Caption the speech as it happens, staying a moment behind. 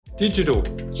Digital.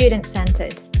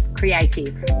 Student-centered.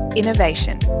 Creative.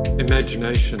 Innovation.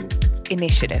 Imagination.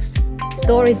 Initiative.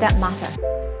 Stories that matter.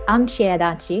 I'm Chie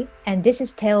Adachi, and this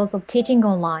is Tales of Teaching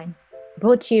Online,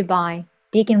 brought to you by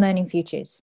Deakin Learning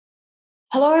Futures.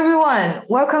 Hello, everyone.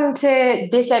 Welcome to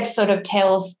this episode of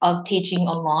Tales of Teaching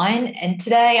Online. And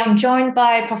today I'm joined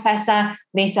by Professor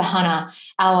Lisa Hanna,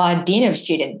 our Dean of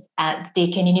Students at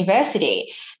Deakin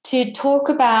University, to talk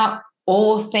about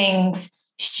all things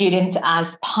students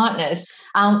as partners.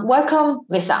 Welcome,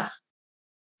 Lisa.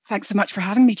 Thanks so much for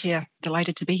having me, Chie.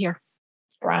 Delighted to be here.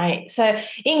 Right. So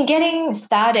in getting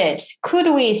started,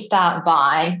 could we start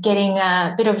by getting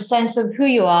a bit of a sense of who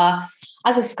you are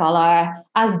as a scholar,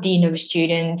 as Dean of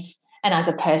Students, and as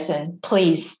a person?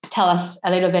 Please tell us a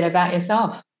little bit about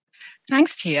yourself.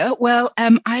 Thanks, Chie. Well,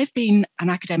 I've been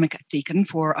an academic at Deakin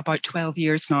for about 12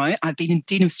 years now. I've been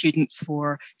Dean of Students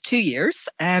for 2 years,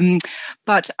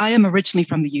 but I am originally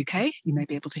from the UK. You may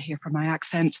be able to hear from my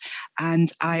accent,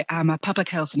 and I am a public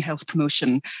health and health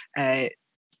promotion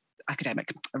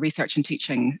academic, a research and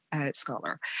teaching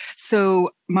scholar. So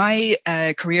my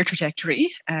career trajectory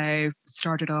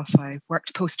started off, I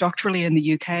worked postdoctorally in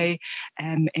the UK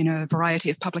in a variety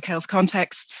of public health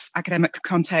contexts, academic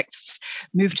contexts,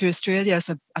 moved to Australia as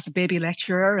a baby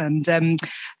lecturer, and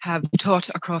have taught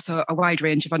across a wide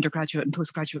range of undergraduate and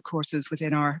postgraduate courses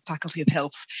within our Faculty of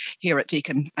Health here at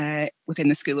Deakin, within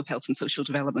the School of Health and Social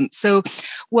Development. So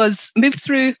was moved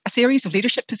through a series of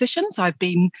leadership positions. I've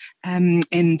been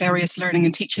in various learning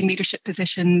and teaching leadership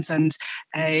positions and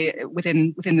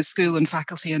within the school and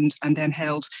faculty, and then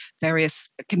held various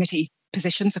committee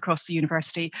positions across the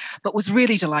university, but was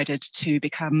really delighted to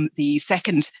become the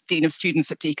second Dean of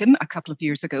Students at Deakin a couple of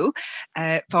years ago,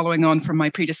 following on from my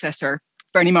predecessor,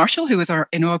 Bernie Marshall, who was our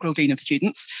inaugural Dean of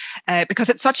Students, because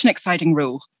it's such an exciting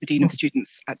role, the Dean of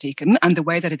Students at Deakin, and the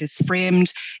way that it is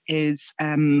framed is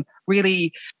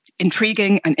really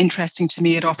intriguing and interesting to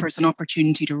me. It offers an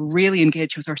opportunity to really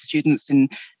engage with our students in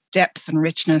depth and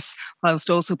richness, whilst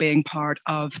also being part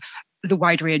of the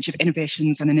wide range of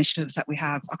innovations and initiatives that we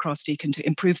have across Deakin to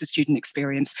improve the student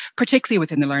experience, particularly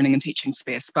within the learning and teaching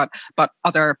space, but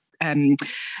other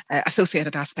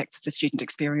associated aspects of the student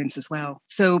experience as well.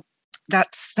 So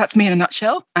that's me in a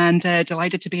nutshell, and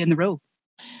delighted to be in the role.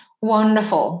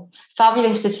 Wonderful.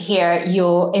 Fabulous to hear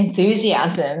your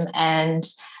enthusiasm and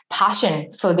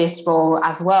passion for this role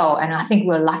as well. And I think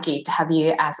we're lucky to have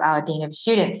you as our Dean of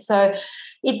Students. So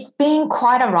it's been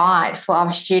quite a ride for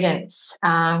our students,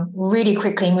 really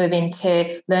quickly move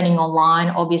into learning online,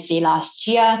 obviously last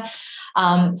year.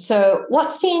 So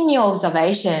what's been your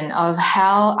observation of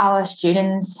how our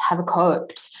students have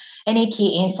coped? Any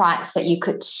key insights that you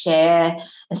could share,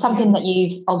 and something that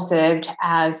you've observed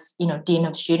as, Dean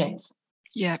of Students?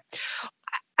 Yeah,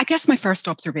 I guess my first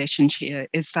observation, Chie,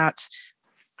 is that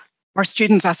our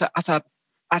students as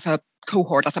a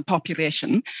cohort, as a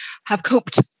population, have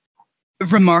coped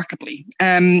remarkably.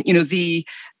 The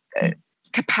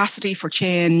capacity for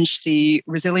change, the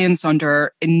resilience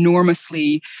under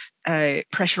enormously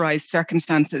pressurized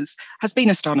circumstances has been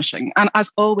astonishing. And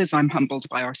as always, I'm humbled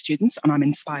by our students and I'm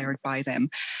inspired by them.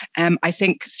 I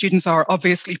think students are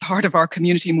obviously part of our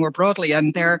community more broadly,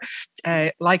 and they're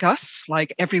like us,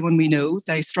 like everyone we know,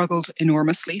 they struggled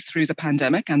enormously through the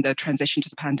pandemic and the transition to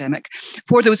the pandemic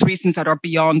for those reasons that are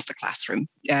beyond the classroom.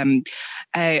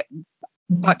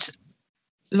 But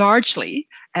largely,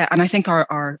 and I think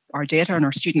our data and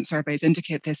our student surveys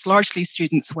indicate this, largely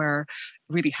students were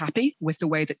really happy with the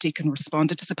way that Deakin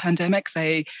responded to the pandemic.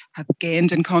 They have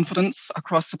gained in confidence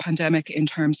across the pandemic in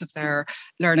terms of their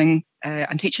learning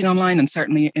and teaching online, and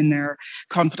certainly in their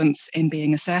confidence in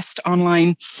being assessed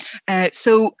online.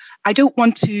 So I do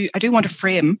want to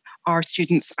frame our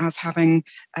students as having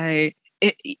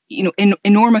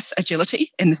enormous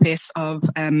agility in the face of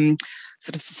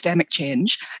sort of systemic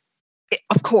change.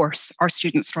 Of course, our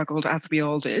students struggled, as we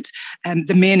all did.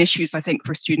 The main issues, I think,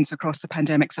 for students across the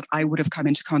pandemics that I would have come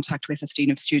into contact with as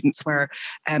Dean of Students were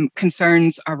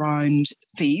concerns around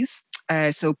fees.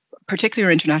 So particularly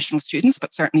our international students,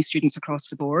 but certainly students across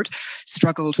the board,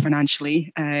 struggled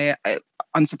financially,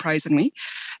 unsurprisingly.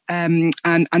 And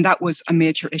that was a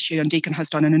major issue. And Deakin has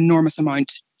done an enormous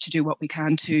amount to do what we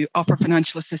can to offer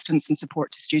financial assistance and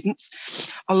support to students.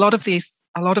 A lot of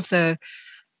the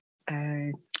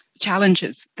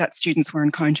challenges that students were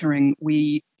encountering,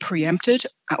 we preempted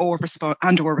or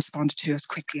responded to as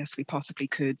quickly as we possibly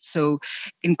could. So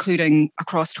including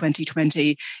across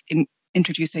 2020, in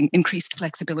introducing increased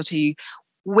flexibility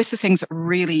with the things that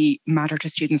really matter to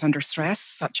students under stress,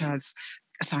 such as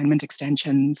assignment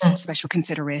extensions, special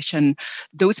consideration,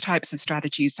 those types of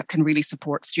strategies that can really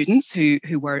support students who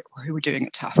were doing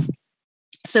it tough.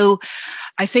 So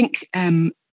I think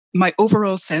my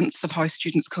overall sense of how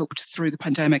students coped through the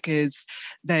pandemic is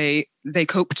they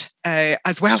coped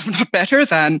as well, if not better,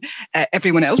 than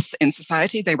everyone else in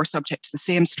society. They were subject to the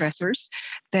same stressors.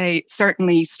 They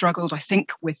certainly struggled, I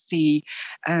think, with the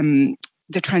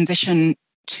transition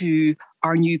to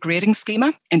our new grading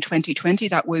schema in 2020.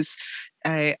 That was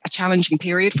a challenging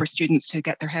period for students to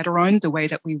get their head around the way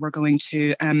that we were going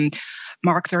to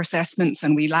mark their assessments,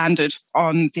 and we landed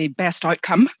on the best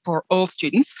outcome for all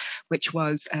students, which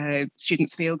was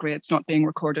students' fail grades not being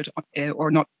recorded or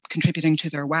not contributing to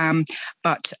their WAM,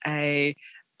 but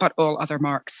all other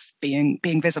marks being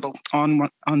visible on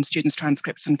students'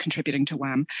 transcripts and contributing to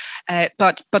WAM.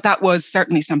 But that was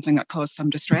certainly something that caused some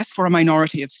distress for a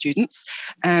minority of students.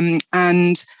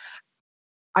 And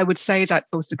I would say that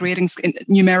both the grading,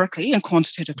 numerically and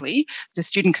quantitatively, the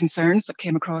student concerns that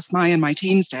came across my and my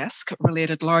team's desk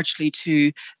related largely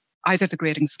to either the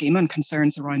grading schema and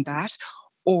concerns around that,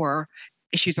 or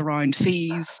issues around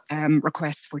fees,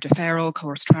 requests for deferral,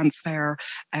 course transfer,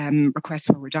 requests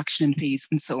for reduction in fees,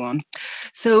 and so on.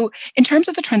 So in terms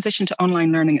of the transition to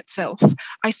online learning itself,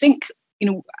 I think,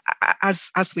 as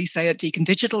we say at Deakin,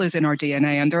 digital is in our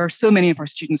DNA, and there are so many of our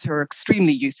students who are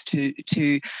extremely used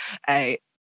to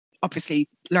obviously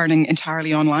learning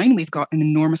entirely online. We've got an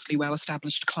enormously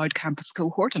well-established cloud campus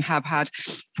cohort and have had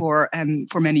for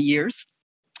many years.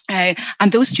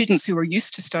 And those students who are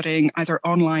used to studying either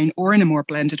online or in a more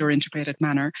blended or integrated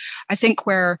manner, I think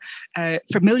we're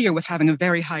familiar with having a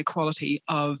very high quality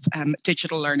of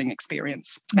digital learning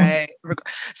experience.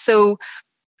 So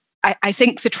I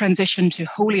think the transition to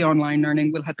wholly online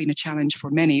learning will have been a challenge for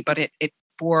many, but it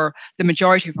for the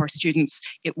majority of our students,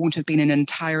 it won't have been an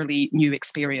entirely new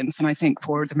experience. And I think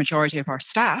for the majority of our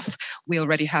staff, we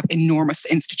already have enormous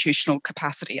institutional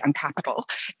capacity and capital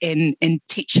in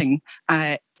teaching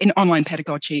in online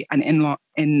pedagogy and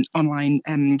in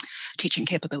online teaching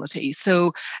capability.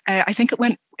 So I think it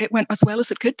went as well as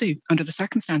it could do under the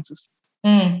circumstances.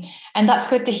 And that's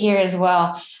good to hear as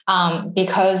well,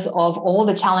 because of all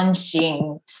the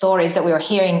challenging stories that we were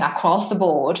hearing across the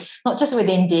board, not just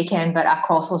within Deakin, but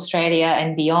across Australia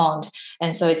and beyond.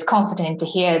 And so it's comforting to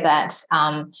hear that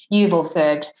you've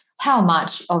observed how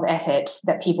much of effort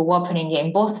that people were putting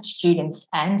in, both students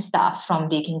and staff from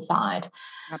Deakin side.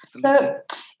 Absolutely. So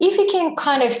if you can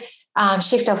kind of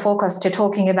shift our focus to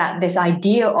talking about this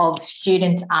idea of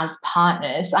students as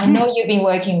partners. I know you've been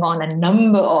working on a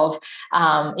number of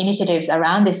initiatives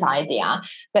around this idea,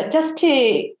 but just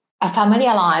to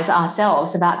familiarize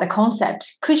ourselves about the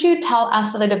concept, could you tell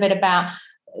us a little bit about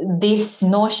this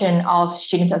notion of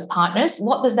students as partners?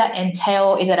 What does that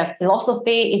entail? Is it a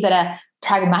philosophy? Is it a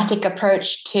pragmatic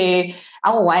approach to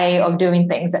our way of doing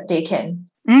things at Deakin?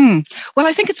 Well,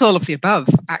 I think it's all of the above,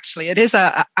 actually. It is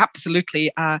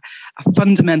absolutely a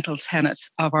fundamental tenet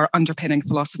of our underpinning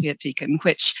philosophy at Deakin,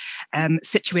 which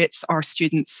situates our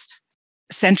students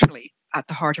centrally at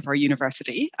the heart of our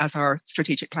university, as our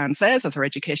strategic plan says, as our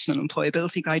educational and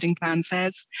employability guiding plan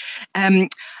says.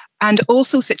 And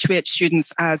also situate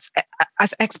students as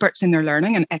experts in their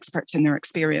learning and experts in their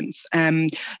experience,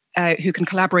 who can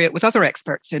collaborate with other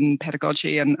experts in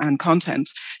pedagogy and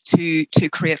content to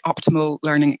create optimal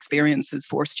learning experiences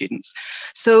for students.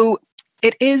 So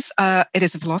it is a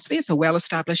philosophy. It's a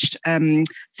well-established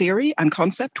theory and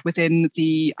concept within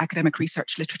the academic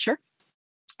research literature.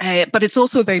 But it's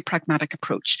also a very pragmatic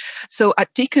approach. So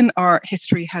at Deakin, our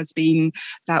history has been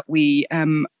that we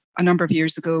a number of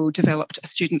years ago developed a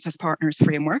Students as Partners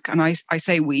framework. And I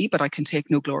say we, but I can take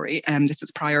no glory. This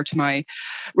is prior to my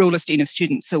role as Dean of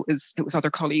Students. So it was other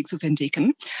colleagues within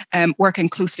Deakin working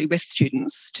closely with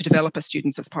students to develop a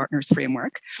Students as Partners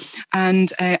framework.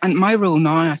 And my role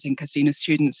now, I think, as Dean of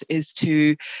Students is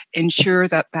to ensure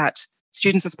that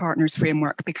Students as Partners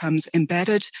framework becomes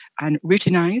embedded and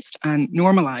routinized and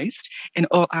normalized in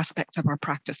all aspects of our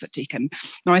practice at Deakin.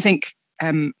 Now, I think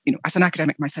as an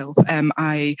academic myself,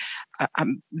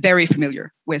 I'm very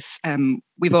familiar with,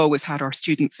 we've always had our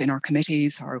students in our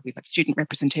committees, or we've had student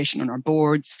representation on our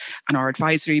boards and our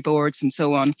advisory boards and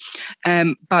so on.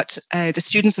 But the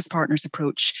Students as Partners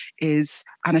approach is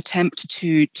an attempt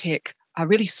to take a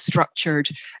really structured,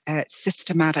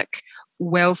 systematic,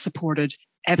 well-supported,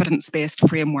 evidence-based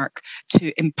framework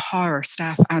to empower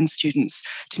staff and students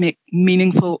to make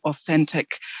meaningful,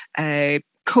 authentic,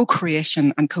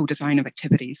 co-creation and co-design of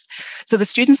activities. So the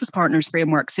Students as Partners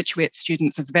framework situates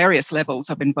students as various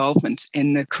levels of involvement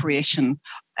in the creation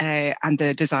and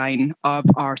the design of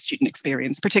our student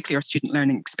experience, particularly our student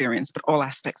learning experience, but all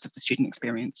aspects of the student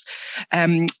experience,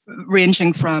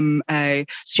 ranging from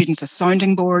students as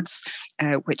sounding boards,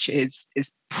 which is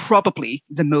probably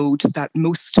the mode that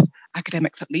most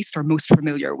academics at least are most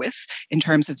familiar with in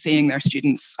terms of seeing their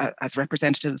students as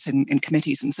representatives in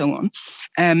committees and so on.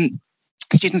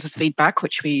 Students as feedback,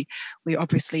 which we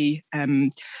obviously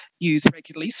use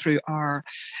regularly through our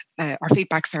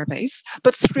feedback surveys,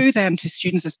 but through them to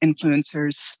students as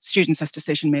influencers, students as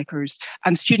decision makers,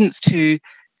 and students to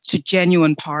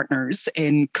genuine partners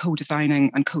in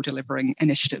co-designing and co-delivering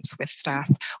initiatives with staff,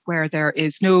 where there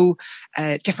is no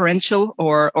differential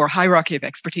or hierarchy of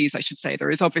expertise, I should say. There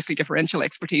is obviously differential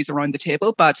expertise around the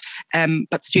table, but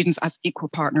students as equal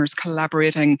partners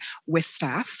collaborating with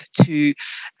staff to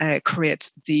create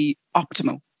the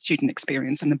optimal student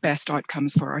experience and the best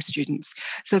outcomes for our students.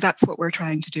 So that's what we're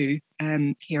trying to do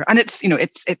here. And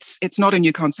it's not a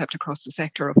new concept across the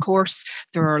sector, of course.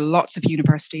 There are lots of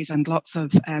universities and lots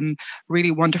of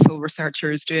really wonderful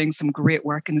researchers doing some great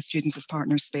work in the students as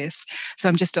partners space. So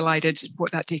I'm just delighted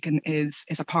that Deakin is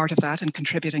a part of that and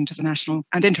contributing to the national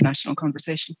and international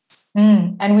conversation.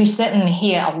 And we certainly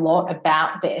hear a lot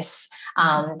about this,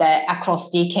 that across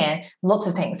Deakin, lots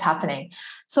of things happening.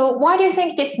 So why do you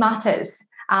think this matters,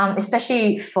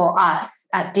 especially for us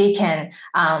at Deakin,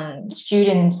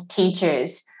 students,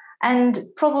 teachers, and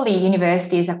probably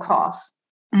universities across?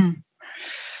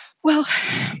 Well,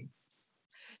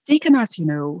 Deakin, as you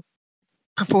know,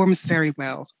 performs very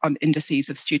well on indices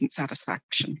of student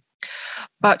satisfaction,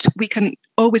 but we can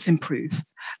always improve.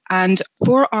 And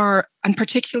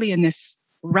particularly in this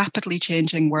rapidly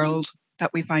changing world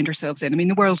that we find ourselves in. I mean,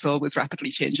 the world's always rapidly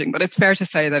changing, but it's fair to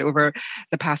say that over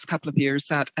the past couple of years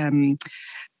that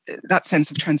that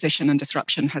sense of transition and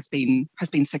disruption has been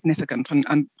significant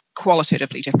and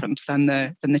qualitatively different than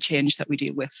the change that we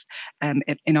deal with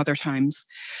in other times.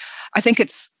 I think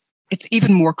it's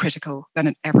even more critical than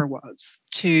it ever was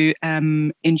to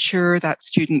ensure that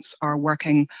students are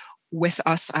working with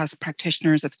us as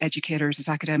practitioners, as educators, as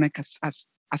academics, as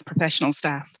professional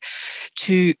staff,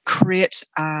 to create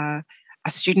a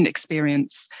student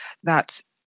experience that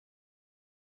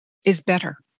is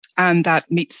better and that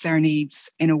meets their needs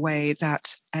in a way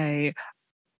that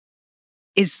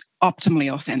is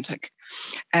optimally authentic.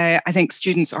 I think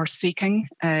students are seeking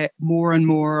more and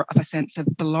more of a sense of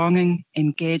belonging,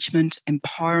 engagement,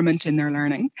 empowerment in their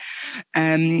learning.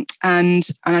 And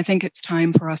I think it's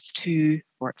time for us to,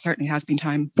 or it certainly has been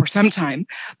time for some time,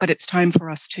 but it's time for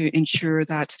us to ensure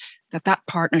that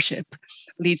partnership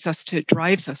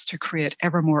drives us to create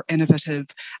ever more innovative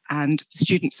and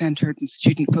student-centered and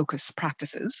student-focused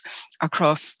practices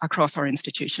across our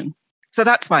institution. So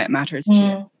that's why it matters to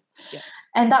you. Yeah.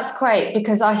 And that's great,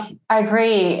 because I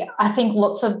agree. I think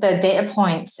lots of the data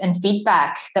points and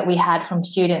feedback that we had from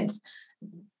students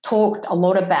talked a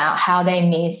lot about how they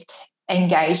missed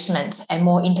engagement and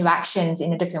more interactions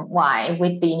in a different way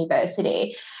with the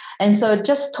university. And so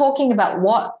just talking about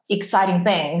what exciting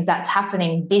things that's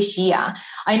happening this year,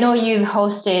 I know you've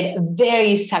hosted a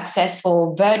very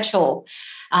successful virtual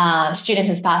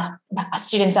students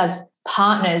as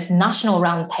partners national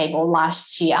roundtable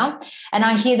last year, and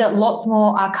I hear that lots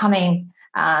more are coming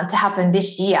to happen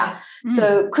this year.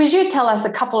 So could you tell us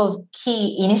a couple of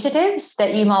key initiatives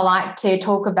that you might like to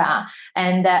talk about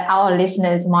and that our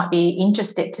listeners might be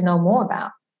interested to know more about?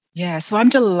 Yeah, so I'm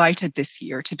delighted this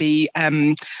year to be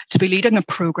leading a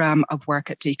programme of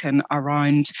work at Deakin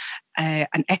around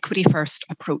an equity-first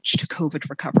approach to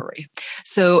COVID recovery.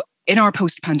 So in our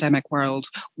post-pandemic world,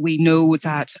 we know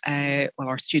that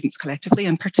our students collectively,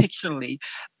 and particularly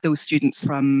those students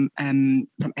from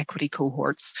equity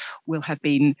cohorts, will have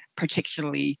been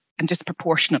particularly and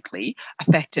disproportionately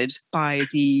affected by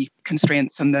the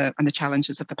constraints and the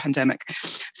challenges of the pandemic.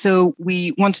 So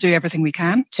we want to do everything we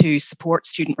can to support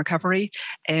student recovery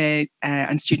and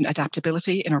student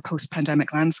adaptability in our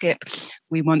post-pandemic landscape.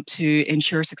 We want to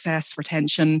ensure success,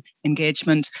 retention,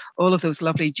 engagement, all of those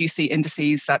lovely juicy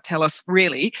indices that tell us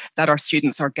really that our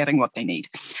students are getting what they need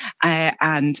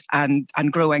and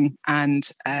growing and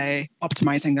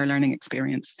optimizing their learning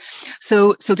experience.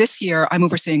 So this year I'm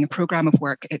overseeing a program of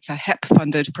work. It's a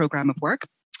HEP-funded program of work.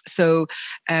 So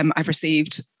I've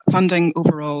received funding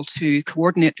overall to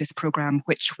coordinate this program,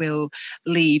 which will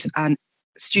lead an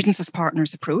students as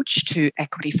partners approach to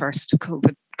equity-first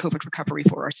COVID recovery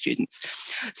for our students.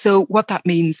 So what that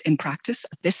means in practice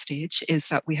at this stage is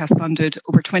that we have funded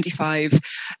over 25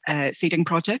 seeding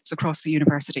projects across the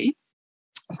university,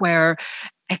 where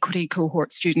equity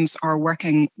cohort students are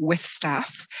working with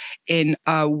staff in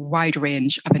a wide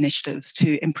range of initiatives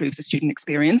to improve the student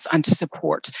experience and to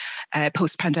support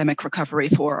post-pandemic recovery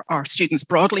for our students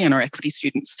broadly and our equity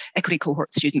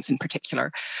cohort students in particular.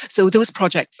 So those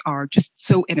projects are just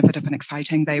so innovative and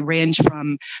exciting. They range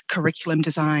from curriculum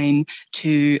design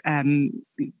to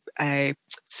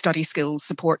study skills,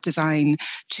 support design,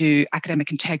 to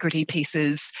academic integrity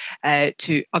pieces,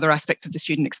 to other aspects of the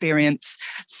student experience.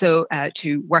 So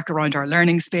to work around our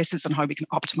learning spaces and how we can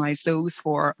optimize those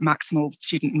for maximal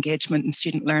student engagement and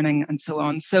student learning and so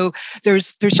on. So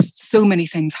there's just so many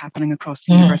things happening across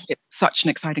the university. It's such an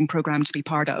exciting program to be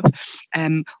part of.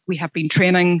 We have been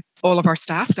training all of our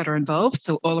staff that are involved.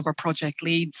 So all of our project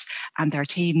leads and their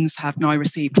teams have now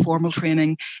received formal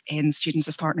training in Students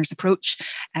as Partners approach,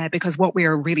 because what we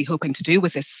are really hoping to do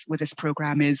with this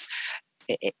program is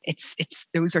it's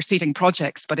those are seeding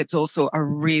projects, but it's also a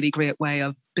really great way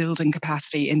of building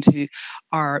capacity into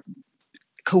our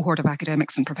cohort of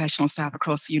academics and professional staff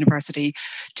across the university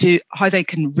to how they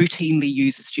can routinely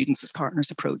use the Students as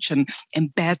Partners approach and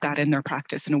embed that in their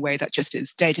practice in a way that just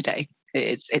is day to day.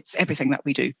 It's everything that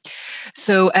we do.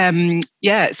 So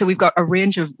so we've got a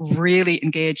range of really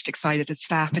engaged, excited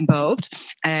staff involved,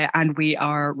 and we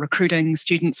are recruiting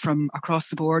students from across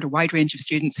the board, a wide range of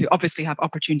students who obviously have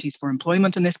opportunities for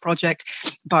employment in this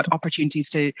project, but opportunities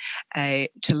to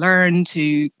learn,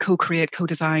 to co-create,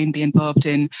 co-design, be involved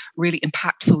in really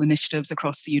impactful initiatives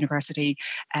across the university,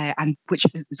 and which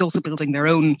is also building their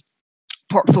own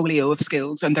portfolio of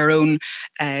skills and their own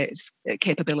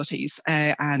capabilities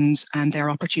and their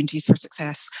opportunities for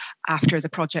success after the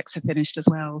projects have finished as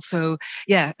well. So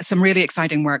yeah, some really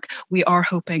exciting work. We are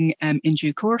hoping in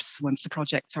due course, once the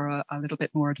projects are a little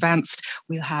bit more advanced,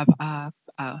 we'll have a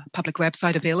public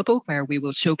website available where we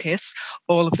will showcase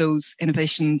all of those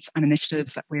innovations and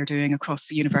initiatives that we're doing across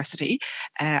the university,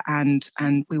 and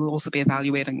we will also be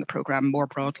evaluating the programme more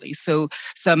broadly. So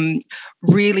some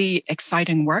really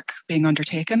exciting work being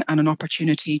undertaken and an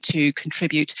opportunity to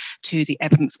contribute to the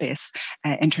evidence base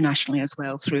internationally as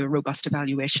well through a robust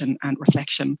evaluation and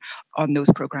reflection on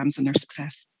those programmes and their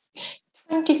success.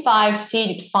 25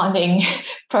 seed funding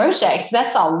projects.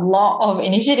 That's a lot of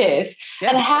initiatives.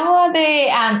 Yeah. And how are the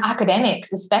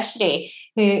academics, especially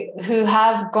who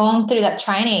have gone through that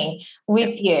training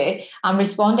with you,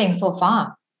 responding so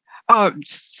far? Oh,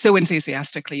 so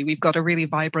enthusiastically. We've got a really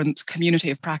vibrant community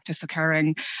of practice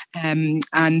occurring, and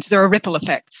there are ripple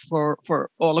effects for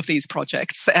all of these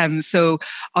projects. So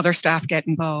other staff get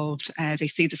involved, they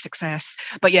see the success.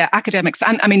 But yeah, academics,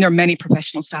 and I mean, there are many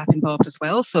professional staff involved as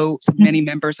well. So many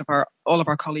members of all of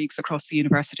our colleagues across the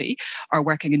university are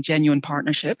working in genuine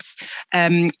partnerships.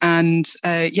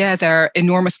 They're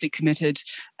enormously committed,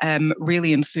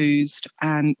 really enthused,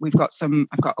 and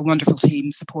I've got a wonderful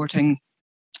team supporting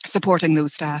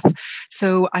those staff.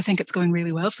 So I think it's going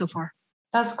really well so far.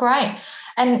 That's great.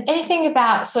 And anything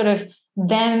about sort of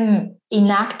them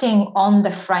enacting on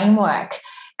the framework?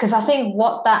 Because I think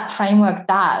what that framework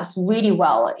does really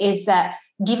well is that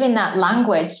given that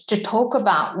language to talk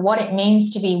about what it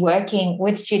means to be working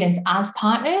with students as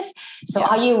partners. So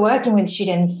are you working with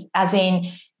students as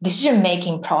in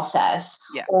decision-making process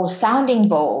or sounding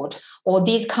board or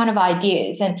these kind of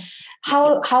ideas? And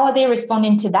how are they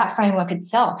responding to that framework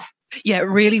itself? Yeah,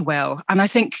 really well. And I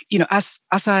think, as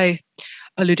I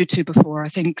alluded to before, I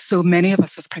think so many of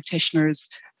us as practitioners,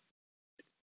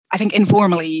 I think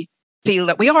informally feel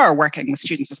that we are working with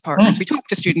students as partners. We talk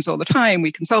to students all the time,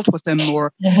 we consult with them,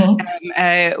 or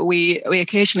we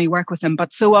occasionally work with them.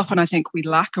 But so often I think we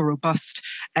lack a robust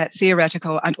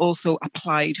theoretical and also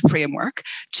applied framework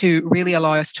to really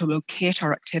allow us to locate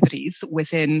our activities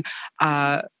within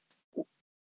a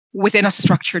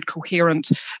structured, coherent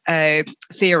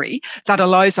theory that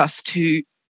allows us to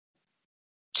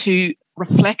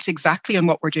reflect exactly on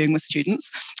what we're doing with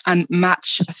students and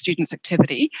match a student's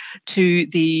activity to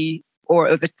the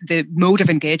mode of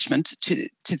engagement to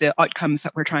the outcomes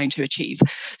that we're trying to achieve.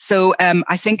 So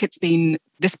I think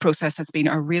this process has been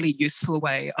a really useful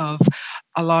way of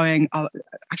allowing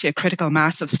actually a critical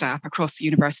mass of staff across the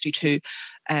university to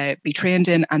be trained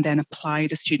in and then apply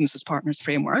the Students as Partners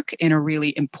framework in a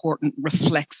really important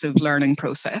reflexive learning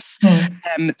process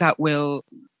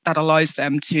that allows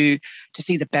them to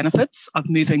see the benefits of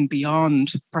moving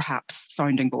beyond perhaps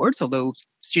sounding boards, although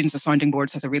Students as Sounding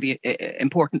Boards has a really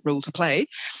important role to play,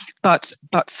 but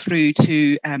through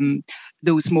to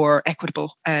those more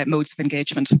equitable modes of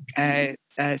engagement,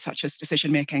 such as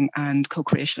decision-making and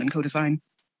co-creation and co-design.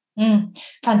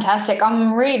 Fantastic.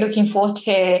 I'm really looking forward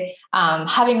to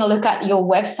having a look at your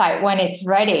website when it's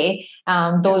ready,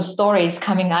 those stories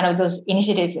coming out of those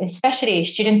initiatives, especially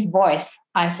students' voice,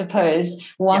 I suppose,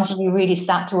 once you really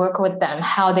start to work with them,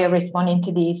 how they're responding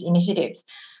to these initiatives.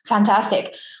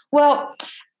 Fantastic. Well,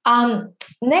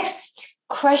 next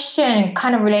question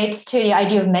kind of relates to the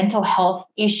idea of mental health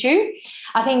issue.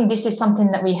 I think this is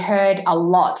something that we heard a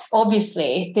lot,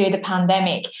 obviously, through the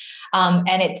pandemic.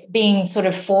 and it's being sort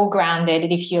of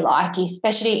foregrounded, if you like,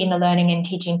 especially in the learning and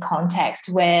teaching context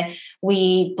where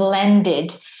we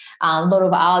blended a lot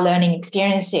of our learning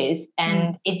experiences.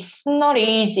 And it's not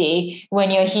easy when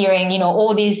you're hearing,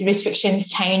 all these restrictions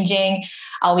changing.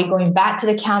 Are we going back to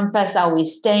the campus? Are we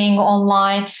staying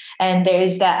online? And there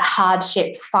is that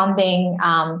hardship, funding,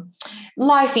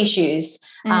 life issues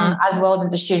as well that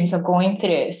the students are going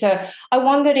through. So I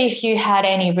wondered if you had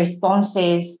any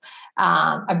responses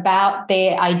about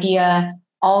the idea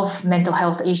of mental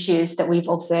health issues that we've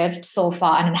observed so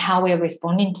far and how we're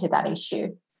responding to that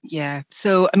issue. Yeah.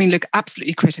 So, look,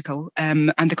 absolutely critical.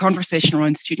 And the conversation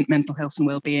around student mental health and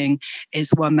well-being is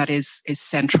one that is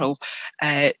central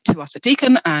to us at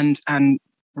Deakin and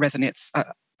resonates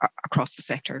across the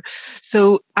sector.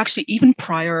 So actually, even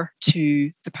prior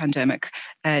to the pandemic,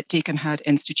 Deakin had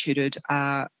instituted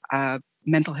a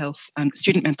mental health and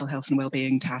student mental health and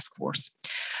wellbeing task force,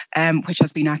 which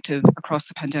has been active across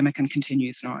the pandemic and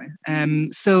continues now.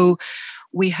 So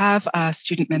we have a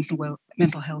student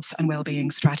mental health and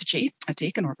wellbeing strategy at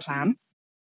Deakin, or plan,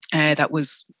 that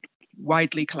was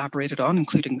widely collaborated on,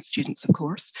 including the students, of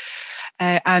course.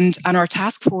 And our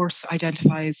task force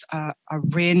identifies a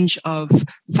range of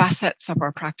facets of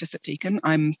our practice at Deakin.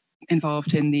 I'm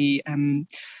involved in the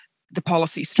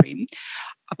policy stream,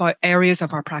 about areas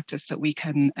of our practice that we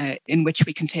can, in which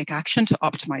we can take action to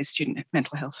optimize student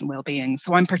mental health and well-being.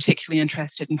 So I'm particularly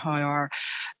interested in how our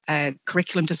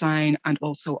curriculum design and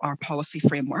also our policy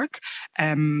framework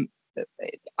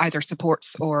either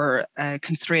supports or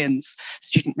constrains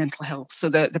student mental health. So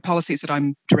the policies that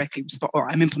I'm directly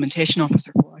I'm implementation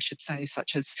officer for, I should say,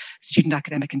 such as student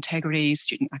academic integrity,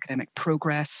 student academic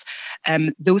progress,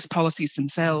 those policies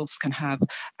themselves can have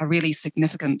a really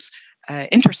significant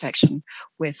intersection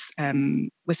with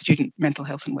student mental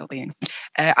health and well-being,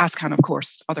 as can, of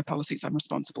course, other policies I'm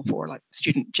responsible for, like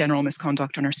student general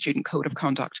misconduct and our student code of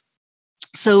conduct.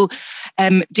 So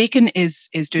Deakin is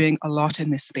doing a lot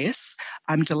in this space.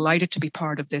 I'm delighted to be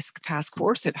part of this task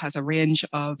force. It has a range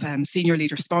of senior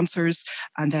leader sponsors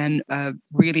and then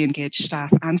really engaged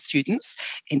staff and students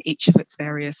in each of its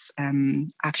various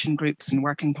action groups and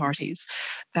working parties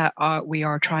that we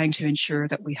are trying to ensure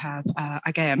that we have,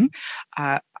 again,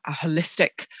 a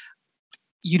holistic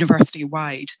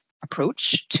university-wide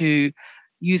approach to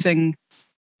using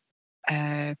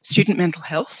student mental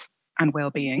health and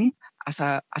well-being as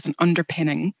an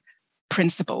underpinning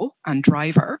principle and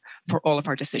driver for all of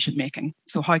our decision making.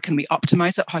 So how can we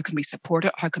optimize it? How can we support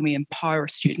it? How can we empower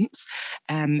students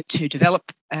to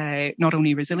develop not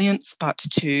only resilience, but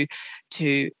to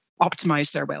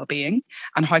optimize their well-being?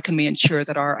 And how can we ensure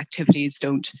that our activities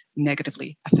don't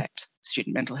negatively affect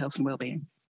student mental health and well-being?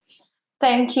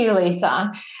 Thank you,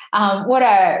 Lisa. What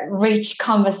a rich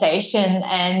conversation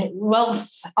and wealth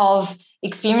of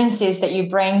experiences that you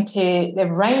bring to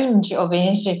the range of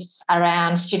initiatives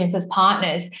around students as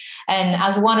partners. And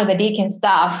as one of the Deakin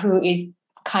staff who is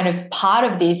kind of part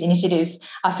of these initiatives,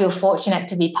 I feel fortunate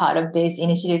to be part of these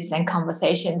initiatives and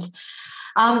conversations.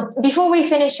 Before we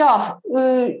finish off,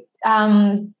 do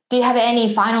you have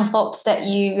any final thoughts that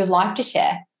you would like to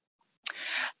share?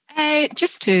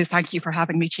 Just to thank you for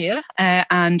having me, Chie,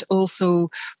 and also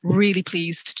really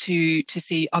pleased to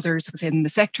see others within the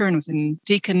sector and within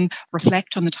Deakin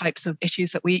reflect on the types of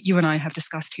issues that you and I have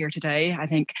discussed here today. I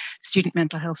think student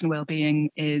mental health and well-being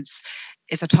is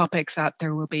a topic that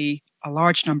there will be a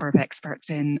large number of experts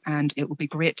in, and it will be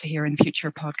great to hear in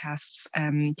future podcasts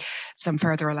some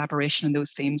further elaboration on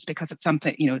those themes, because it's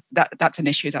something, that's an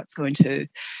issue that's going to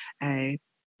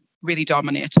really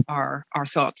dominate our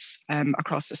thoughts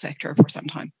across the sector for some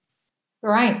time.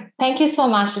 Right. Thank you so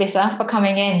much, Lisa, for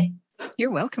coming in.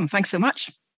 You're welcome. Thanks so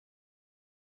much.